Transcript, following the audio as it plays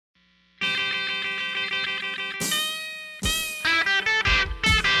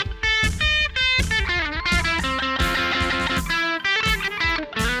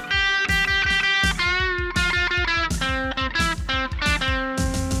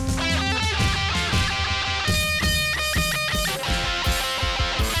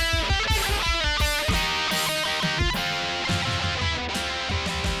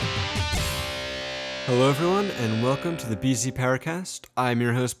everyone, and welcome to the BZ Powercast. I'm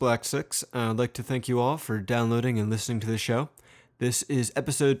your host, Black6, and I'd like to thank you all for downloading and listening to the show. This is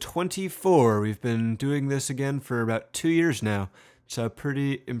episode 24. We've been doing this again for about 2 years now. It's a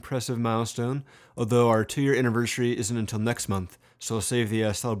pretty impressive milestone, although our 2-year anniversary isn't until next month, so we'll save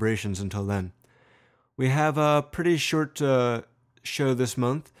the celebrations until then. We have a pretty short show this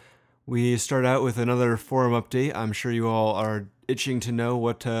month. We start out with another forum update. I'm sure you all are itching to know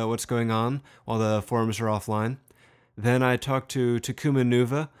what's going on while the forums are offline. Then I talked to Takuma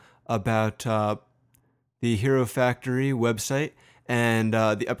Nuva about the Hero Factory website and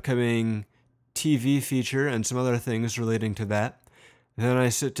the upcoming TV feature and some other things relating to that. Then I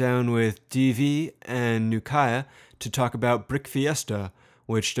sit down with DV and Nukaya to talk about Brick Fiesta,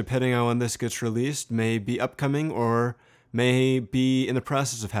 which, depending on when this gets released, may be upcoming or may be in the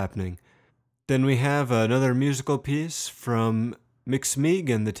process of happening. Then we have another musical piece from Mixmeeg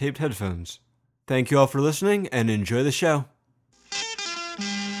and the Taped Headphones. Thank you all for listening, and enjoy the show.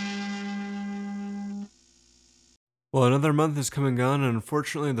 Well, another month is coming on, and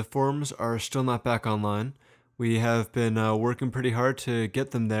unfortunately the forums are still not back online. We have been working pretty hard to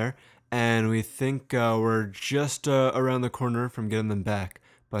get them there, and we think we're just around the corner from getting them back,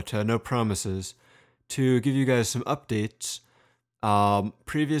 but no promises. To give you guys some updates,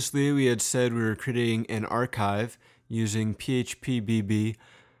 previously we had said we were creating an archive using PHPBB.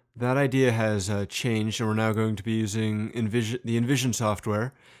 That idea has changed, and we're now going to be using the InVision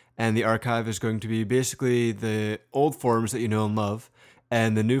software, and the archive is going to be basically the old forms that you know and love,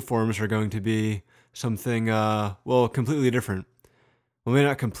 and the new forms are going to be something, completely different. Well, maybe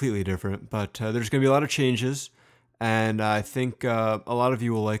not completely different, but there's going to be a lot of changes, and I think a lot of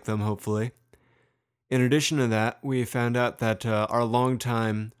you will like them, hopefully. In addition to that, we found out that our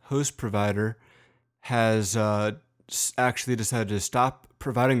longtime host provider has actually decided to stop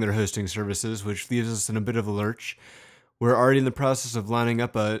providing their hosting services, which leaves us in a bit of a lurch. We're already in the process of lining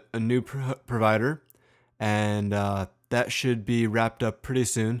up a new provider, and that should be wrapped up pretty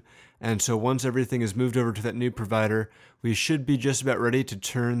soon. And so once everything is moved over to that new provider, we should be just about ready to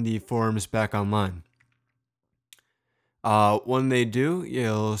turn the forums back online. When they do,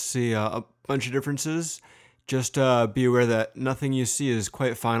 you'll see a bunch of differences. Just be aware that nothing you see is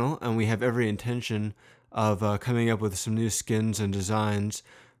quite final, and we have every intention of coming up with some new skins and designs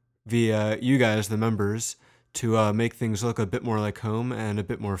via you guys, the members, to make things look a bit more like home and a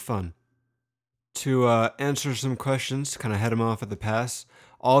bit more fun. To answer some questions, kind of head them off at the pass,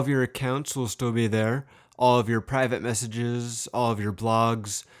 all of your accounts will still be there. All of your private messages, all of your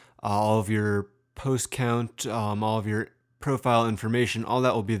blogs, all of your post count, all of your profile information, all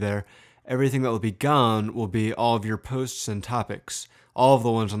that will be there. Everything that will be gone will be all of your posts and topics. All of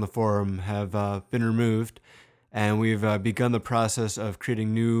the ones on the forum have been removed, and we've begun the process of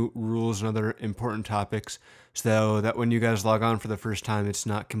creating new rules and other important topics so that when you guys log on for the first time, it's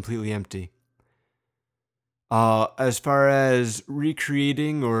not completely empty. As far as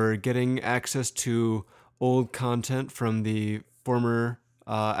recreating or getting access to old content from the former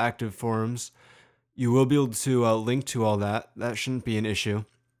active forums, you will be able to link to all that. That shouldn't be an issue.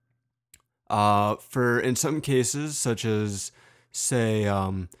 For in some cases, such as say,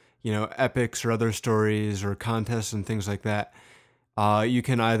 epics or other stories or contests and things like that, you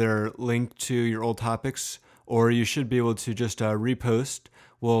can either link to your old topics, or you should be able to just repost.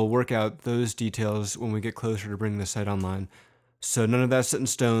 We'll work out those details when we get closer to bringing the site online. So none of that's set in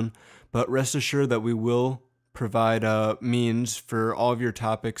stone, but rest assured that we will provide means for all of your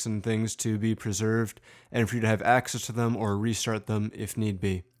topics and things to be preserved and for you to have access to them or restart them if need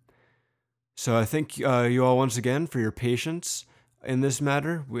be. So I thank you all once again for your patience in this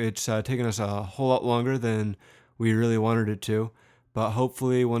matter. It's taken us a whole lot longer than we really wanted it to, but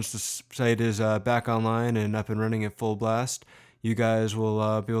hopefully once the site is back online and up and running at full blast, you guys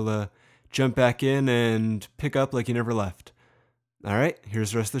will be able to jump back in and pick up like you never left. All right,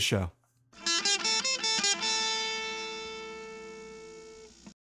 here's the rest of the show.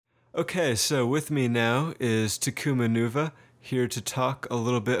 Okay, so with me now is Takuma Nuva, here to talk a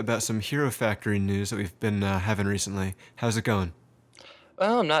little bit about some Hero Factory news that we've been having recently. How's it going?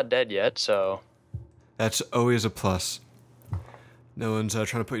 Well, I'm not dead yet, so... That's always a plus. No one's trying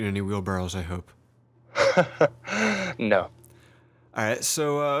to put you in any wheelbarrows, I hope. No. Alright,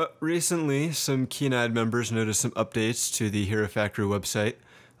 so recently some keen-eyed members noticed some updates to the Hero Factory website.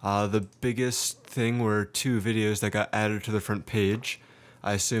 The biggest thing were 2 videos that got added to the front page.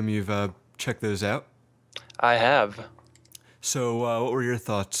 I assume you've checked those out? I have. So what were your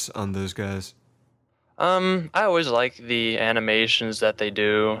thoughts on those guys? I always like the animations that they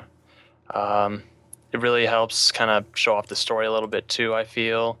do. It really helps kind of show off the story a little bit too, I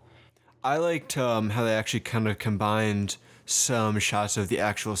feel. I liked how they actually kind of combined some shots of the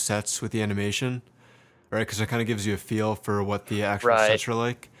actual sets with the animation, right? Because it kind of gives you a feel for what the actual Right. sets are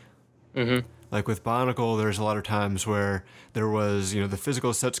like. Mm-hmm. Like with Bionicle, there's a lot of times where there was, the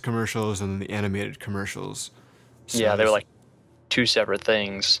physical sets commercials and then the animated commercials. Yeah, So they were it's like two separate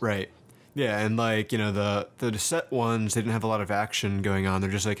things. right. Yeah, and like, the set ones, they didn't have a lot of action going on. They're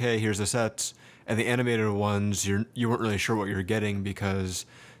just like, hey, here's the sets. And the animated ones, you weren't really sure what you were getting because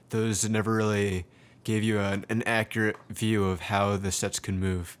those never really gave you an accurate view of how the sets can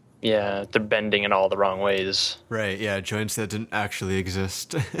move. Yeah, they're bending in all the wrong ways. Right, yeah, joints that didn't actually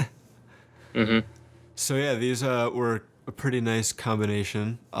exist. Mm-hmm. So yeah, these were a pretty nice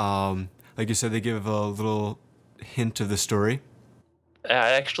combination. Like you said, they give a little hint of the story.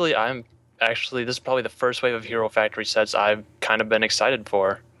 I'm actually this is probably the first wave of Hero Factory sets I've kind of been excited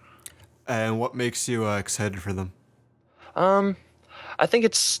for. And what makes you excited for them? Um, I think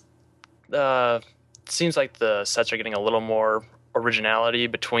uh seems like the sets are getting a little more originality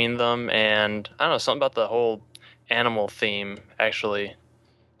between them, and I don't know, something about the whole animal theme actually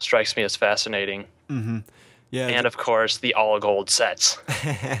strikes me as fascinating. Mm-hmm. Yeah, And of course, the all gold sets.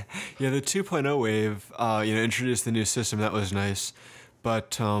 yeah, the 2.0 wave, introduced the new system. That was nice,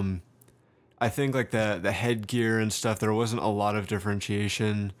 but I think like the headgear and stuff, there wasn't a lot of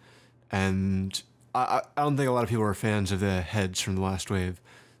differentiation, and I don't think a lot of people were fans of the heads from the last wave.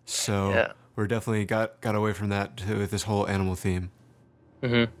 So Yeah. we're definitely got away from that with this whole animal theme.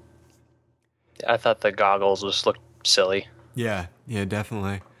 Hmm. I thought the goggles just looked silly. Yeah, yeah,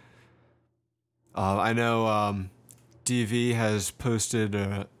 definitely. I know DV has posted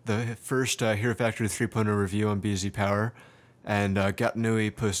the first Hero Factory 3.0 review on BZ Power, and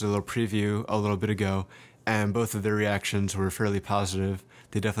Gatanui posted a little preview a little bit ago, and both of their reactions were fairly positive.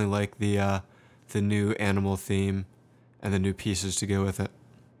 They definitely like the new animal theme and the new pieces to go with it.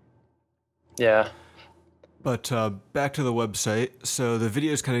 Yeah. But back to the website. So the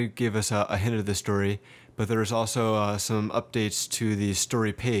videos kind of gave us a hint of the story, but there was also some updates to the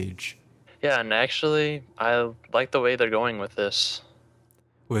story page Yeah, and actually, I like the way they're going with this.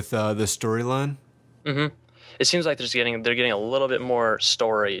 with the storyline. Hmm. It seems like they're getting a little bit more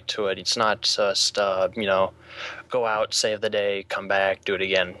story to it. It's not just go out, save the day, come back, do it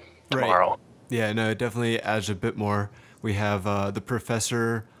again Right. tomorrow. Yeah, no, it definitely adds a bit more. We have the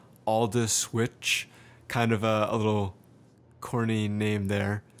Professor Aldous Witch, kind of a little corny name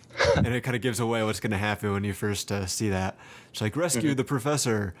there. And it kind of gives away what's going to happen when you first see that. It's like, rescue Hmm. the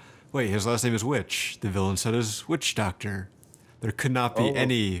Professor. Wait, his last name is Witch. The villain said is Witch Doctor. There could not be Oh,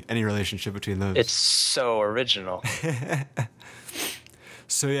 any relationship between it's those. so original.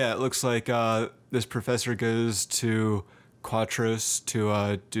 So yeah, it looks like this professor goes to Quatros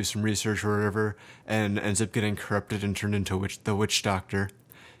to do some research or whatever, and ends up getting corrupted and turned into the witch doctor.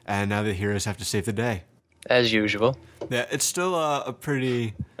 And now the heroes have to save the day. As usual. Yeah, it's still a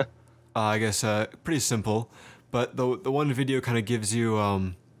pretty, I guess, pretty simple. But the one video kind of gives you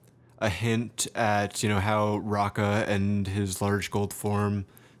a hint at how Raka and his large gold form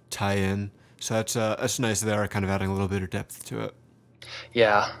tie in. So that's nice. They are kind of adding a little bit of depth to it.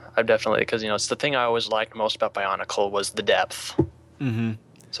 Yeah, I've definitely because it's the thing I always liked most about Bionicle was the depth. Mm-hmm.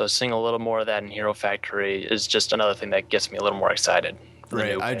 So seeing a little more of that in Hero Factory is just another thing that gets me a little more excited for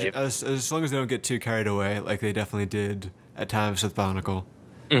the Right. new wave. As long as they don't get too carried away, like they definitely did at times with Bionicle.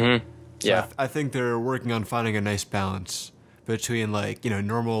 Mm-hmm. So Yeah. I think they're working on finding a nice balance between like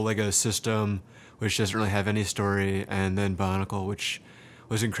normal Lego system, which doesn't really have any story, and then Bionicle, which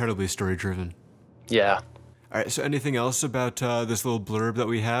was incredibly story driven. Yeah. All right. So anything else about this little blurb that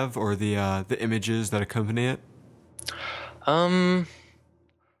we have, or the images that accompany it? Um,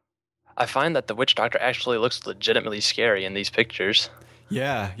 I find that the Witch Doctor actually looks legitimately scary in these pictures.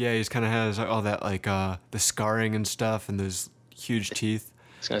 Yeah. Yeah. He's kind of has all that like the scarring and stuff, and those huge teeth.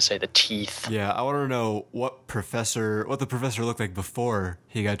 I was gonna say the teeth. Yeah, I want to know what the professor looked like before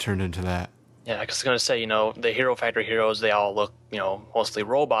he got turned into that. Yeah, because I was gonna say, the Hero Factory heroes, they all look, mostly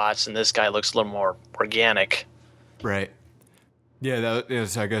robots, and this guy looks a little more organic. Right. Yeah, that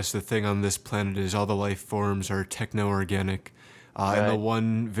is, I guess, the thing on this planet is all the life forms are techno-organic. In the Right.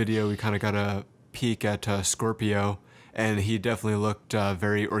 one video, we kind of got a peek at Scorpio, and he definitely looked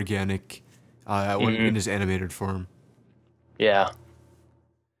very organic in Hmm. his animated form. Yeah.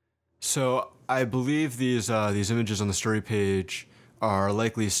 So I believe these images on the story page are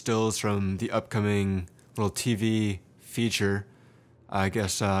likely stills from the upcoming little TV feature. I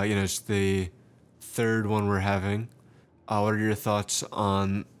guess it's the third one we're having. What are your thoughts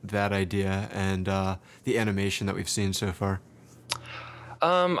on that idea and the animation that we've seen so far?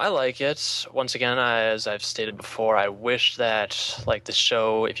 I like it. Once again, as I've stated before, I wish that like the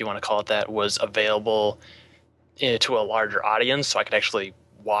show, if you want to call it that, was available to a larger audience, so I could actually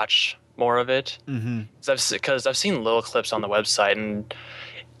watch more of it. Mm-hmm. Because I've seen little clips on the website, and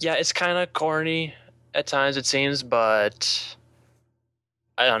yeah, it's kind of corny at times it seems, but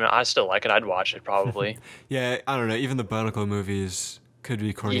I don't know. I still like it. I'd watch it probably. Yeah, I don't know. Even the Bionicle movies could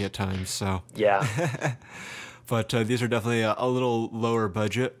be corny Ye- at times. So, Yeah, but these are definitely a little lower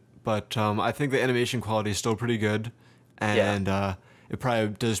budget. But I think the animation quality is still pretty good, yeah, and it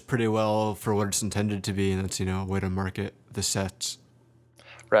probably does pretty well for what it's intended to be, and that's a way to market the sets.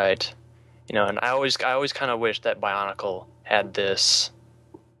 right. And I always kind of wish that Bionicle had this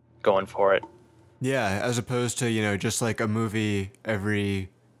going for it. Yeah, as opposed to just like a movie every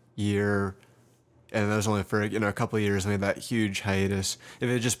year, and that was only for a couple of years. Made that huge hiatus. If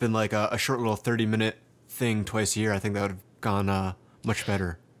it had just been like a short little 30-minute thing twice a year, I think that would have gone much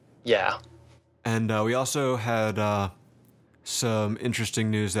better. Yeah. And we also had some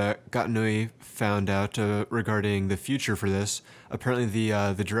interesting news that Gatanui found out regarding the future for this. Apparently,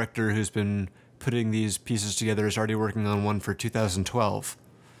 the director who's been putting these pieces together is already working on one for 2012.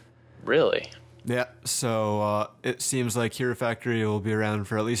 Really? Yeah, so it seems like Hero Factory will be around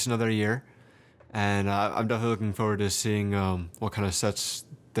for at least another year, and I'm definitely looking forward to seeing what kind of sets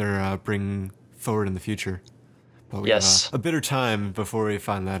they're bringing forward in the future. But we have Yes. a bit of time before we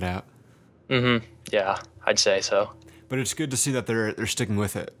find that out. Mm-hmm. Yeah, I'd say so. But it's good to see that they're sticking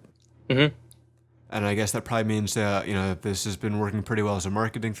with it, Mm-hmm. and I guess that probably means that that this has been working pretty well as a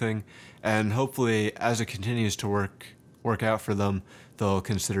marketing thing, and hopefully as it continues to work out for them, they'll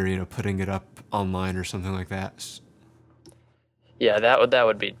consider putting it up online or something like that. Yeah, that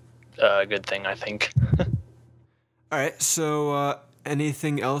would be a good thing, I think. All right. So,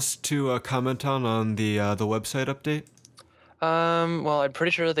 anything else to comment on the website update? Well, I'm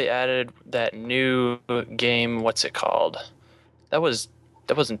pretty sure they added that new game. What's it called? That was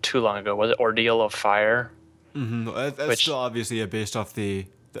that wasn't too long ago, was it? Ordeal of Fire. Mm-hmm. That's Which, still obviously based off the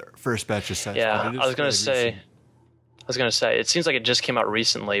first batch of sets. yeah, But it I is was gonna fairly say, recent. it seems like it just came out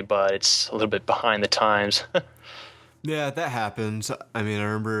recently, but it's a little bit behind the times. Yeah, that happens. I mean, I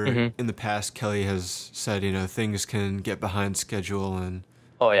remember Hmm. in the past Kelly has said things can get behind schedule, and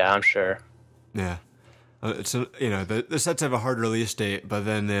Oh yeah, I'm sure. yeah, the sets have a hard release date, but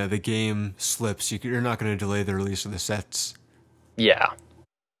then the game slips. You're not going to delay the release of the sets. Yeah,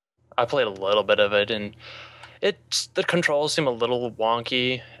 I played a little bit of it, and the controls seem a little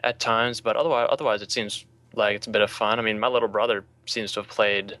wonky at times, but otherwise it seems like it's a bit of fun. I mean, my little brother seems to have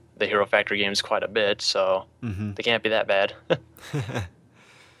played the Hero Factory games quite a bit, so Mm-hmm. they can't be that bad.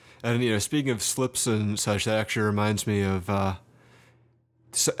 And speaking of slips and such, that actually reminds me of.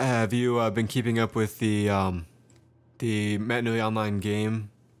 Have you been keeping up with the Matinee Online game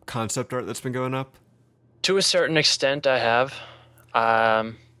concept art that's been going up? To a certain extent, I have.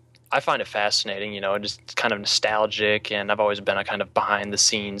 Um, I find it fascinating, just kind of nostalgic, and I've always been a kind of behind the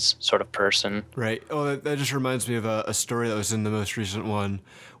scenes sort of person. Right. Oh, that just reminds me of a story that was in the most recent one,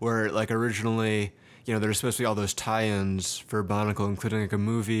 where like originally, there were supposed to be all those tie-ins for Bionicle, including like a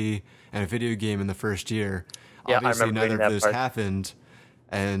movie and a video game in the first year. Yeah, I Obviously, remember neither reading of that those part. happened,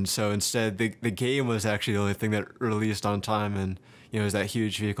 and so instead, the game was actually the only thing that released on time, and it was that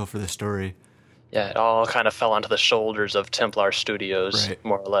huge vehicle for the story. Yeah, it all kind of fell onto the shoulders of Templar Studios, Right.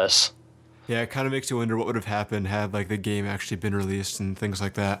 more or less. Yeah, it kind of makes you wonder what would have happened had like the game actually been released and things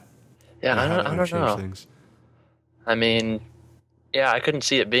like that. Yeah, How that I would have don't changed know. things. I mean, yeah, I couldn't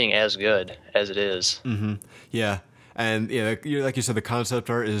see it being as good as it is. Mm-hmm. Yeah, and yeah, like you said, the concept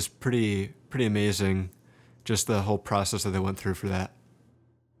art is pretty amazing. Just the whole process that they went through for that.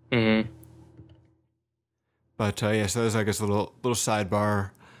 Hmm. But yeah, so that was I guess a little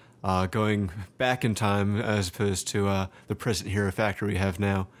sidebar, going back in time as opposed to the present Hero Factory we have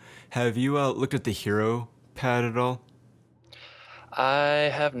now. Have you looked at the Hero Pad at all? I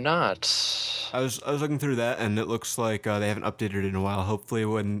have not. I was looking through that, and it looks like they haven't updated it in a while. Hopefully,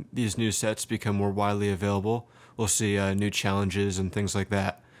 when these new sets become more widely available, we'll see new challenges and things like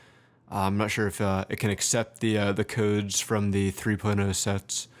that. I'm not sure if it can accept the codes from the 3.0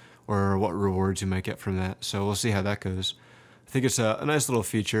 sets or what rewards you might get from that. So we'll see how that goes. I think it's a nice little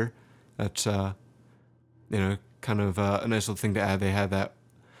feature. That's kind of a nice little thing to add. They had that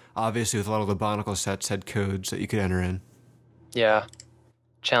obviously with a lot of the Bionicle sets had codes that you could enter in. Yeah.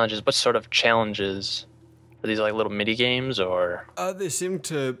 Challenges. What sort of challenges? Are these like little mini games or? They seem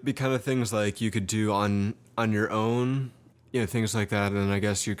to be kind of things like you could do on your own, things like that. And I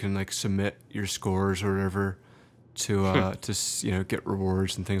guess you can like submit your scores or whatever to get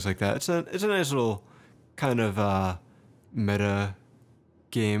rewards and things like that. It's a nice little kind of meta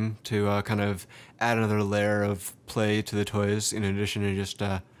game to kind of add another layer of play to the toys in addition to just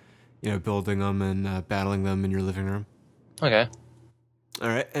building them and battling them in your living room. Okay. All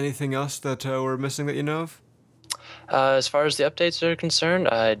right. Anything else that we're missing that you know of? As far as the updates are concerned,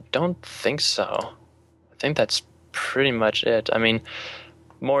 I don't think so. I think that's pretty much it. I mean,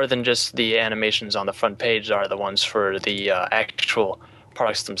 more than just the animations on the front page are the ones for the actual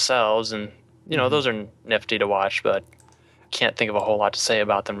products themselves, and those are nifty to watch, but can't think of a whole lot to say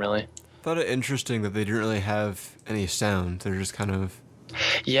about them really. Thought it interesting that they didn't really have any sound. They're just kind of.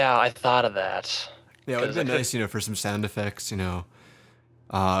 Yeah, I thought of that. Yeah, it would have been nice, for some sound effects,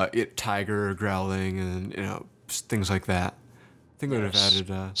 tiger growling and things like that. I think it would have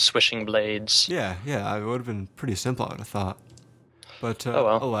added swishing blades. Yeah, it would have been pretty simple, I would have thought. But oh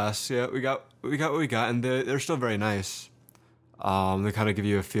well. Alas, yeah, we got what we got, and they're still very nice. They kind of give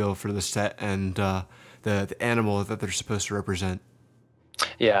you a feel for the set and the animal that they're supposed to represent.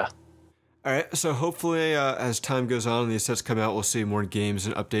 Yeah. All right, so hopefully as time goes on and these sets come out, we'll see more games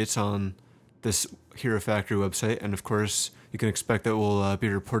and updates on this Hero Factory website, and of course, you can expect that we'll be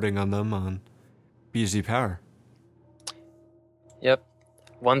reporting on them on BZ Power. Yep.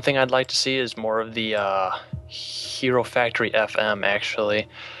 One thing I'd like to see is more of the Hero Factory FM, actually.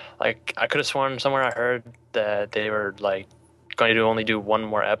 Like, I could have sworn somewhere I heard that they were, going to only do one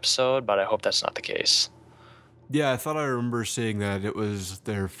more episode, but I hope that's not the case. Yeah, I thought I remember seeing that it was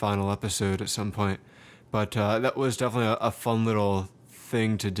their final episode at some point. But that was definitely a fun little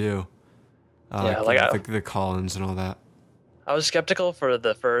thing to do. The call-ins and all that. I was skeptical for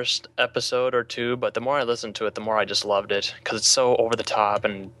the first episode or two, but the more I listened to it, the more I just loved it, because it's so over the top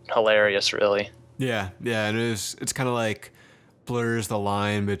and hilarious, really. Yeah, and it's kind of like blurs the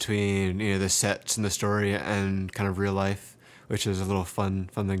line between the sets and the story and kind of real life, which is a little fun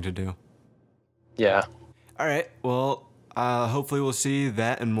thing to do. Yeah. All right, well, hopefully we'll see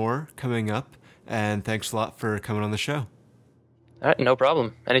that and more coming up, and thanks a lot for coming on the show. All right, no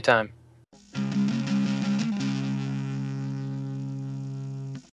problem. Anytime.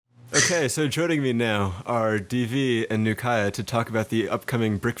 Okay, so joining me now are DV and Nukaya to talk about the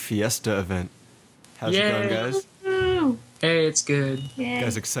upcoming Brick Fiesta event. How's it going, guys? Hey, it's good. Yay. You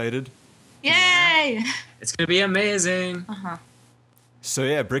guys excited? Yay! It's gonna be amazing. Uh-huh. So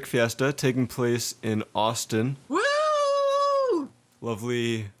yeah, Brick Fiesta taking place in Austin. Woo!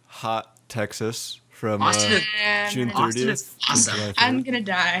 Lovely, hot Texas from June 30th. Austin is awesome. I'm gonna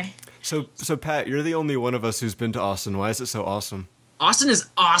die. So Pat, you're the only one of us who's been to Austin. Why is it so awesome? Austin is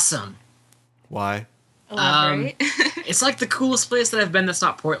awesome. Why? Elaborate. It's like the coolest place that I've been that's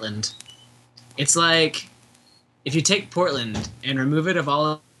not Portland. It's like if you take Portland and remove it of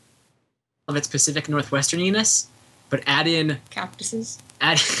all of its Pacific Northwesterniness, but add in cactuses.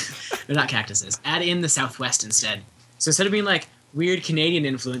 They're not cactuses. Add in the Southwest instead. So instead of being like weird Canadian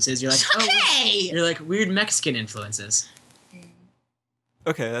influences, you're like, you're like weird Mexican influences.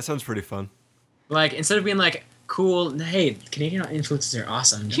 Okay, that sounds pretty fun. Like instead of being like cool, hey, Canadian influences are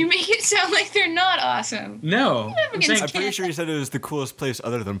awesome. You make it sound like they're not awesome. No. I'm pretty sure you said it was the coolest place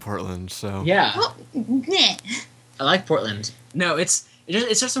other than Portland, so. Yeah. Well, nah. I like Portland. No, it's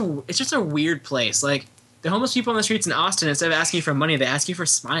just a weird place. Like the homeless people on the streets in Austin, instead of asking you for money, they ask you for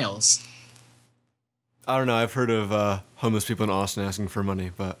smiles. I don't know. I've heard of homeless people in Austin asking for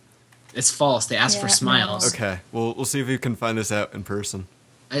money, but it's false. They ask for smiles. Okay, well, we'll see if we can find this out in person.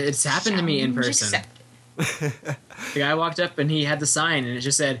 It's happened to me in person. The guy walked up and he had the sign, and it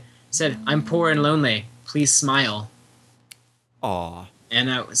just said, "I'm poor and lonely. Please smile." Aw.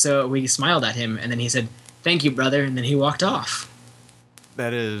 And so we smiled at him, and then he said, "Thank you, brother," and then he walked off.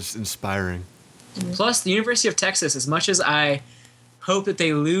 That is inspiring. Plus, the University of Texas, as much as I hope that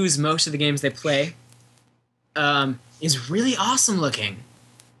they lose most of the games they play, is really awesome looking.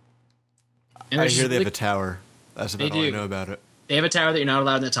 And I hear they have a tower. That's about all I know about it. They have a tower that you're not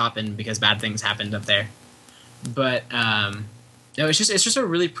allowed in the top in because bad things happened up there. But no, it's just a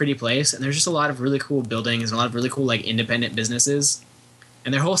really pretty place, and there's just a lot of really cool buildings and a lot of really cool independent businesses.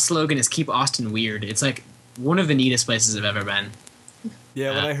 And their whole slogan is "Keep Austin Weird." It's like one of the neatest places I've ever been.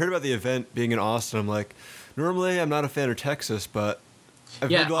 Yeah, when I heard about the event being in Austin, I'm like, normally I'm not a fan of Texas, but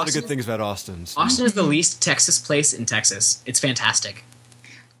I've heard a lot of good things about Austin. So. Austin is the least Texas place in Texas. It's fantastic.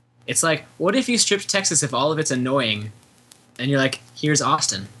 It's like, what if you stripped Texas of all of its annoying, and you're like, here's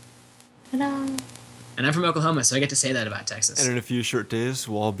Austin. Hello. And I'm from Oklahoma, so I get to say that about Texas. And in a few short days,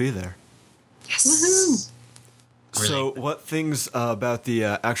 we'll all be there. Yes. Woohoo! So, what things about the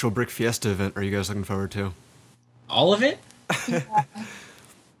actual Brick Fiesta event are you guys looking forward to? All of it?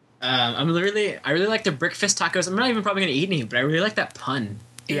 I really like the Brick Fist tacos. I'm not even probably going to eat any, but I really like that pun.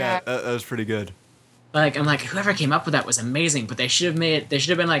 Yeah, that was pretty good. Like I'm like whoever came up with that was amazing, but they should have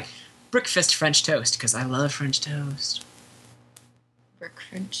been like Brickfist French toast because I love French toast. Brick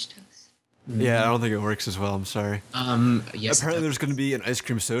French toast. Yeah, I don't think it works as well. I'm sorry. Yes. Apparently, there's going to be an ice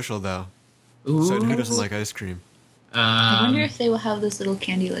cream social though. Ooh. So who doesn't like ice cream? I wonder if they will have those little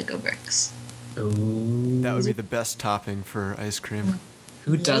candy Lego bricks. Ooh. That would be the best topping for ice cream.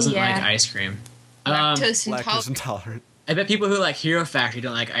 Who doesn't Yeah. like ice cream? Lactose Lactose intolerant. intolerant. I bet people who like Hero Factory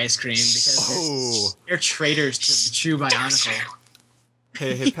don't like ice cream because Oh. they're traitors to the true Bionicle.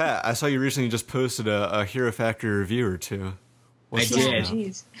 Hey, Pat, I saw you recently just posted a Hero Factory review or two. What's I this did. about?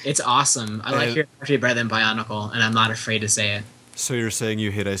 Jeez. It's awesome. I like And- Hero Factory better than Bionicle, and I'm not afraid to say it. So you're saying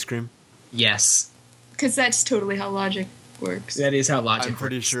you hate ice cream? Yes, Because that's totally how logic works. that is how logic I'm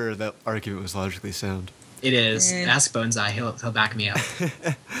pretty works. sure that argument was logically sound. It is. Eh. Ask Boneseye. He'll back me up.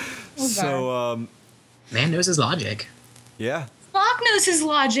 So, Man knows his logic. yeah. Spock knows his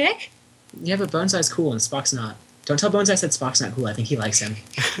logic. Yeah, but Boneseye's cool and Spock's not. Don't tell Bonseye I said Spock's not cool. I think he likes him.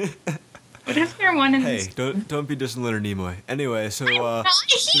 What if they're one and Hey, don't be dissing Leonard Nimoy. Anyway, so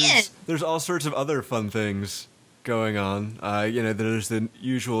there's all sorts of other fun things going on. There's the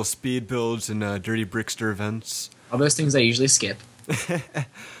usual speed builds and dirty brickster events. All those things I usually skip.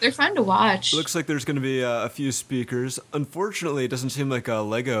 They're fun to watch. Looks like there's going to be a few speakers. Unfortunately, it doesn't seem like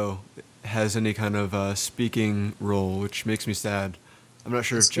Lego has any kind of speaking role, which makes me sad. I'm not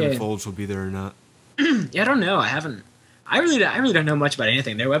sure That's if Jim good. Folds will be there or not. Yeah, I don't know. I haven't. I really don't know much about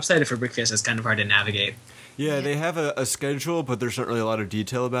anything. Their website for Brickfest is kind of hard to navigate. Yeah, they have a schedule, but there's not really a lot of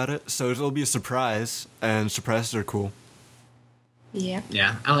detail about it, so it'll be a surprise, and surprises are cool. Yep.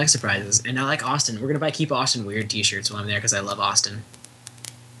 Yeah, I like surprises, and I like Austin. We're gonna keep Austin weird T-shirts while I'm there because I love Austin.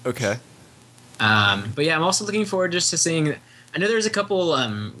 Okay. But yeah, I'm also looking forward just to seeing. I know there's a couple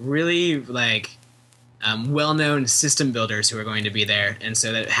really well-known system builders who are going to be there, and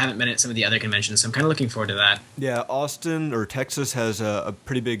so that haven't been at some of the other conventions. So I'm kind of looking forward to that. Yeah, Austin or Texas has a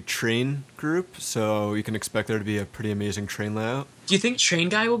pretty big train group, so you can expect there to be a pretty amazing train layout. Do you think Train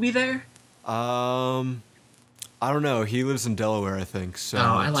Guy will be there? I don't know. He lives in Delaware, I think. So Oh,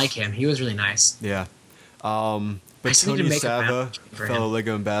 I it's- like him. He was really nice. Yeah. I But still need to Tony make a Sava, map for fellow him.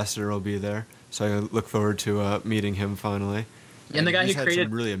 Lego ambassador, will be there. So I look forward to meeting him finally. And the guy he's who had created-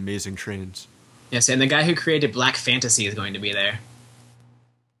 some really amazing trains. Yes, and the guy who created Black Fantasy is going to be there.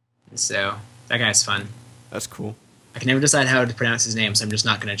 So that guy's fun. That's cool. I can never decide how to pronounce his name, so I'm just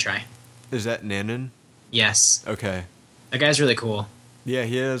not going to try. Is that Nanan? Yes, Okay. that guy's really cool. Yeah,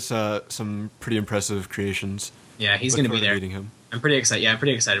 he has some pretty impressive creations. Yeah, he's Look going to be forward there. Meeting him. I'm pretty excited. Yeah, I'm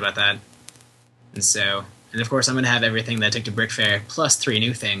pretty excited about that. And of course, I'm going to have everything that I took to Brick Fair plus 3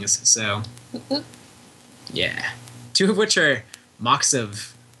 new things. So yeah, 2 of which are mocks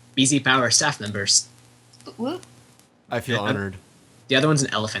of BZ Power staff members. Whoop. I feel Yeah. honored. The other one's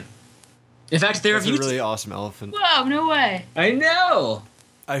an elephant. In fact, they That's a reviewed. really awesome elephant. Whoa, no way. I know.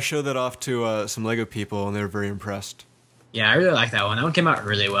 I showed that off to some Lego people, and they were very impressed. Yeah, I really like that one. That one came out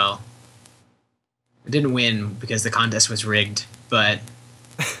really well. It didn't win because the contest was rigged, but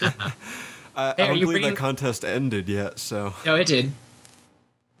I Hey, I are don't you believe bringing- that contest ended yet, so... no, it did.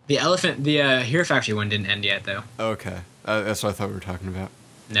 The Hero Factory one didn't end yet, though. Okay. That's what I thought we were talking about.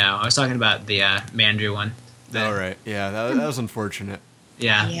 No, I was talking about the Mandrew one. The- All right. Yeah, that was unfortunate.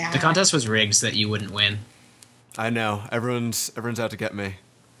 Yeah, Yeah. the contest was rigged so that you wouldn't win. I know. Everyone's out to get me.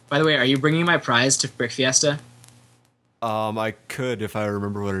 By the way, are you bringing my prize to Brick Fiesta? I could if I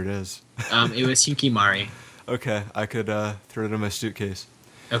remember what it is. It was Hikimari. Okay, I could throw it in my suitcase.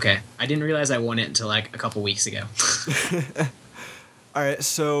 Okay, I didn't realize I won it until like a couple weeks ago. All right,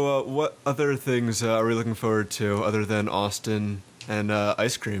 so what other things are we looking forward to other than Austin and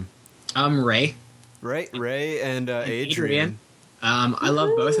ice cream? Ray. Right, Ray and Adrian. Adrian. I love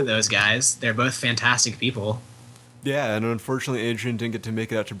both of those guys. They're both fantastic people. Yeah, and unfortunately Adrian didn't get to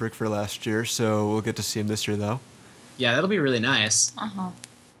make it out to Brick Fair last year, so we'll get to see him this year though. Yeah, that'll be really nice. Uh-huh.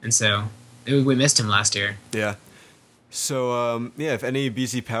 And so we missed him last year. Yeah. So yeah, if any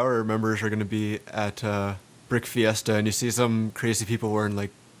BZ Power members are going to be at Brick Fiesta and you see some crazy people wearing like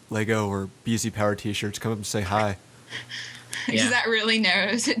Lego or BZ Power t-shirts, come up and say hi. Yeah. Because that really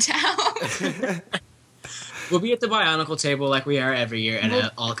narrows it down. We'll be at the Bionicle table like we are every year at We'll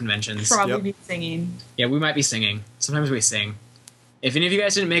all conventions. Probably Yep. be singing. Yeah, we might be singing. Sometimes we sing. If any of you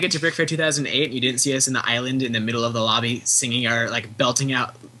guys didn't make it to Brick Fair 2008 and you didn't see us in the island in the middle of the lobby singing our, like, belting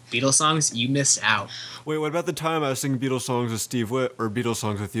out Beatles songs, you missed out. Wait, what about the time I was singing Beatles songs with Steve Witt or Beatles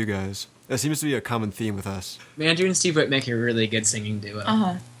songs with you guys? That seems to be a common theme with us. Andrew and Steve Witt make a really good singing duo.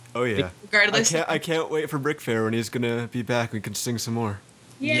 Uh-huh. Oh yeah. Regardless. I can't wait for Brick Fair when he's gonna be back. We can sing some more.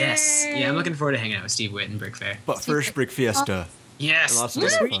 Yes. Yay. Yeah, I'm looking forward to hanging out with Steve Witt and Brick Fair. But first, Brick Fiesta. Yes. And lots of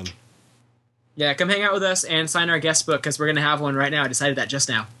This other week. fun. Yeah, come hang out with us and sign our guest book because we're gonna have one right now. I decided that just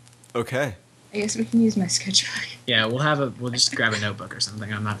now. Okay. I guess we can use my sketchbook. Yeah, we'll just grab a notebook or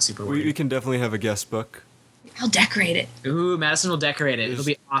something. I'm not super worried. We can definitely have a guest book. I'll decorate it. Ooh, Madison will decorate it. It'll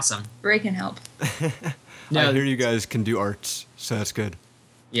be awesome. Ray can help. No, I hear you guys can do arts, so that's good.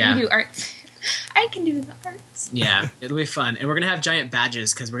 Yeah. You do arts. I can do the arts. Yeah, it'll be fun. And we're going to have giant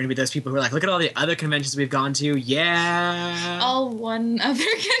badges because we're going to be those people who are like, look at all the other conventions we've gone to. Yeah. All one other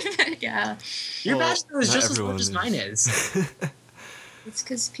convention. Yeah. Your Well, badge though is not just as everyone large as is. mine is. It's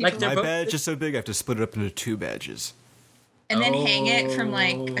because people. Like they're My both- badge is so big I have to split it up into 2 badges. and then hang it from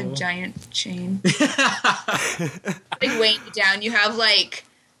like a Oh. giant chain. Like weighing you down. You have like.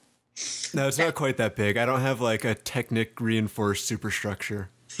 No, it's not quite that big. I don't have like a Technic reinforced superstructure.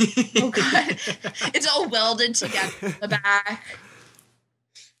 Oh god. It's all welded together in the back.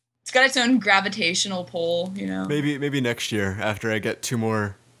 It's got its own gravitational pull, you know. Maybe next year after I get 2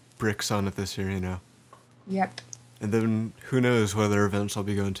 more bricks on it this year, you know. Yep. And then who knows what other events I'll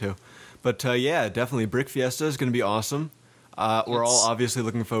be going to. But yeah, definitely Brick Fiesta is going to be awesome. We're all obviously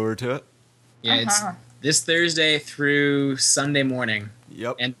looking forward to it. Yeah, it's this Thursday through Sunday morning.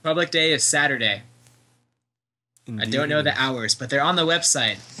 Yep. And public day is Saturday. I don't know the hours, but they're on the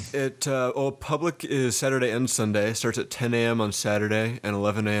website. Public is Saturday and Sunday. Starts at 10 a.m. on Saturday and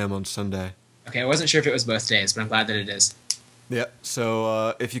 11 a.m. on Sunday. Okay, I wasn't sure if it was both days, but I'm glad that it is. Yep.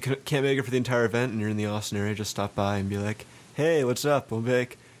 So if you can't make it for the entire event and you're in the Austin area, just stop by and be like, "Hey, what's up?" We'll be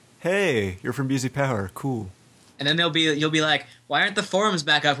like, "Hey, you're from BZ Power. Cool." And then you'll be like, "Why aren't the forums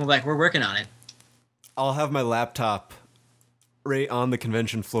back up?" And we'll be like, "We're working on it." I'll have my laptop right on the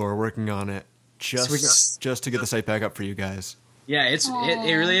convention floor working on it just to get the site back up for you guys. Yeah, it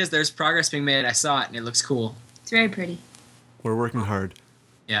really is. There's progress being made. I saw it, and it looks cool. It's very pretty. We're working hard.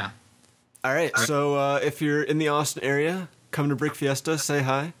 Yeah. All right, so if you're in the Austin area, come to Brick Fiesta, say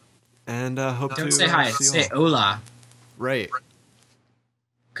hi, and hope to Don't say hi. see you Say all. hola. Right.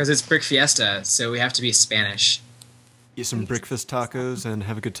 Because it's Brick Fiesta, so we have to be Spanish. Eat some breakfast tacos and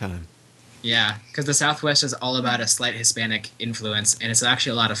have a good time. Yeah, because the Southwest is all about a slight Hispanic influence, and it's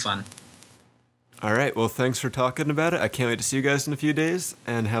actually a lot of fun. All right, well, thanks for talking about it. I can't wait to see you guys in a few days,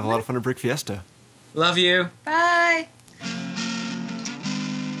 and have a lot of fun at Brick Fiesta. Love you. Bye.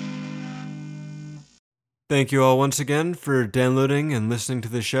 Thank you all once again for downloading and listening to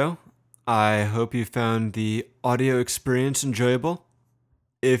the show. I hope you found the audio experience enjoyable.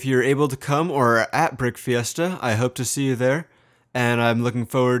 If you're able to come or are at Brick Fiesta, I hope to see you there. And I'm looking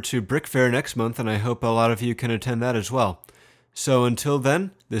forward to Brick Fair next month, and I hope a lot of you can attend that as well. So until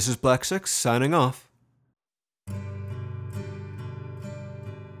then, this is Black Six signing off.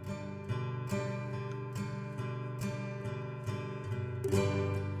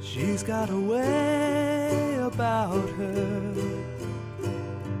 She's got a way about her.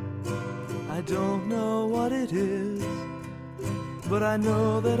 I don't know what it is, but I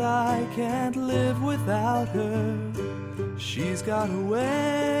know that I can't live without her. She's got a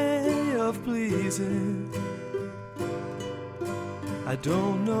way of pleasing. I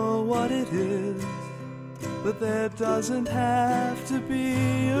don't know what it is, but there doesn't have to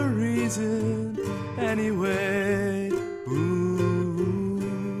be a reason anyway. Ooh.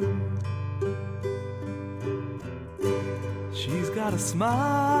 She's got a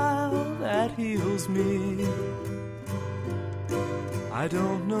smile that heals me. I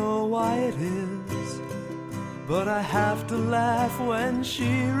don't know why it is, but I have to laugh when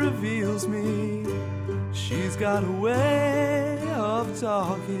she reveals me. She's got a way of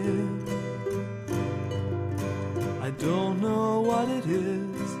talking. I don't know what it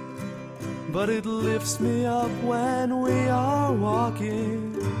is, but it lifts me up when we are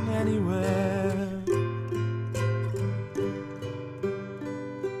walking anywhere.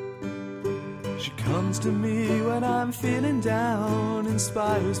 She comes to me when I'm feeling down,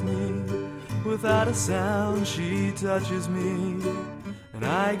 inspires me. Without a sound, she touches me, and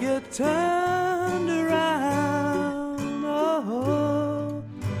I get turned around. Oh,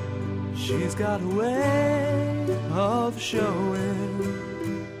 she's got a way of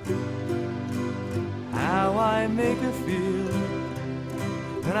showing how I make her feel,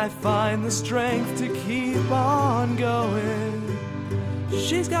 and I find the strength to keep on going.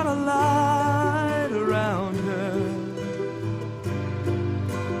 She's got a light around her,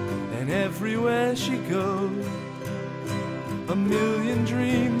 and everywhere she goes, a million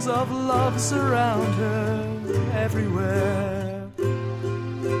dreams of love surround her. Everywhere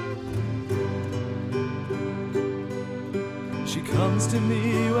she comes to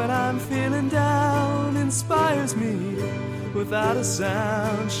me when I'm feeling down, inspires me. Without a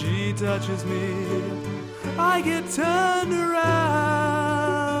sound, she touches me, I get turned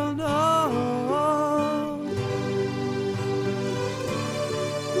around. Oh,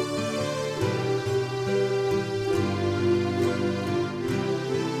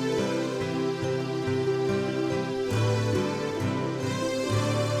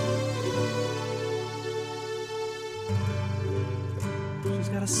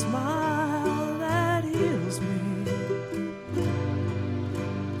 got a smile that heals me.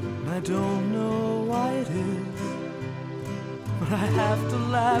 And I don't know why it is, but I have to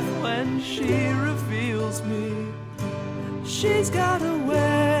laugh when she reveals me. She's got a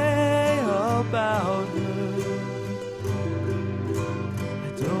way about her.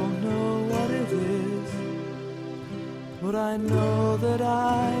 I don't know what it is, but I know that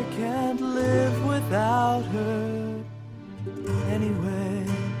I can't live without her anyway.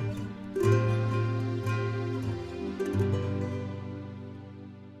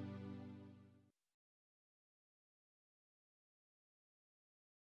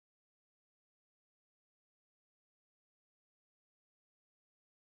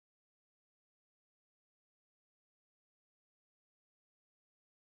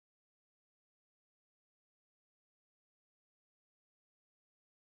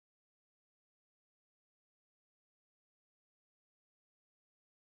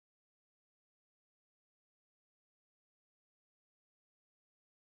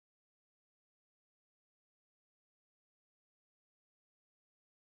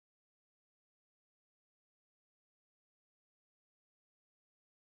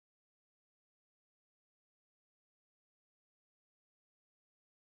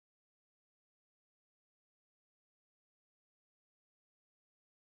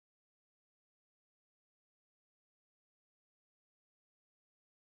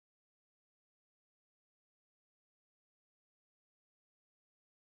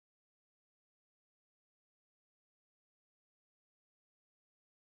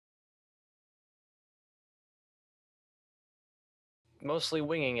 Mostly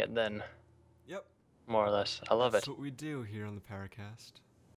winging it then, Yep. more or less. I love That's it. what we do here on the Paracast.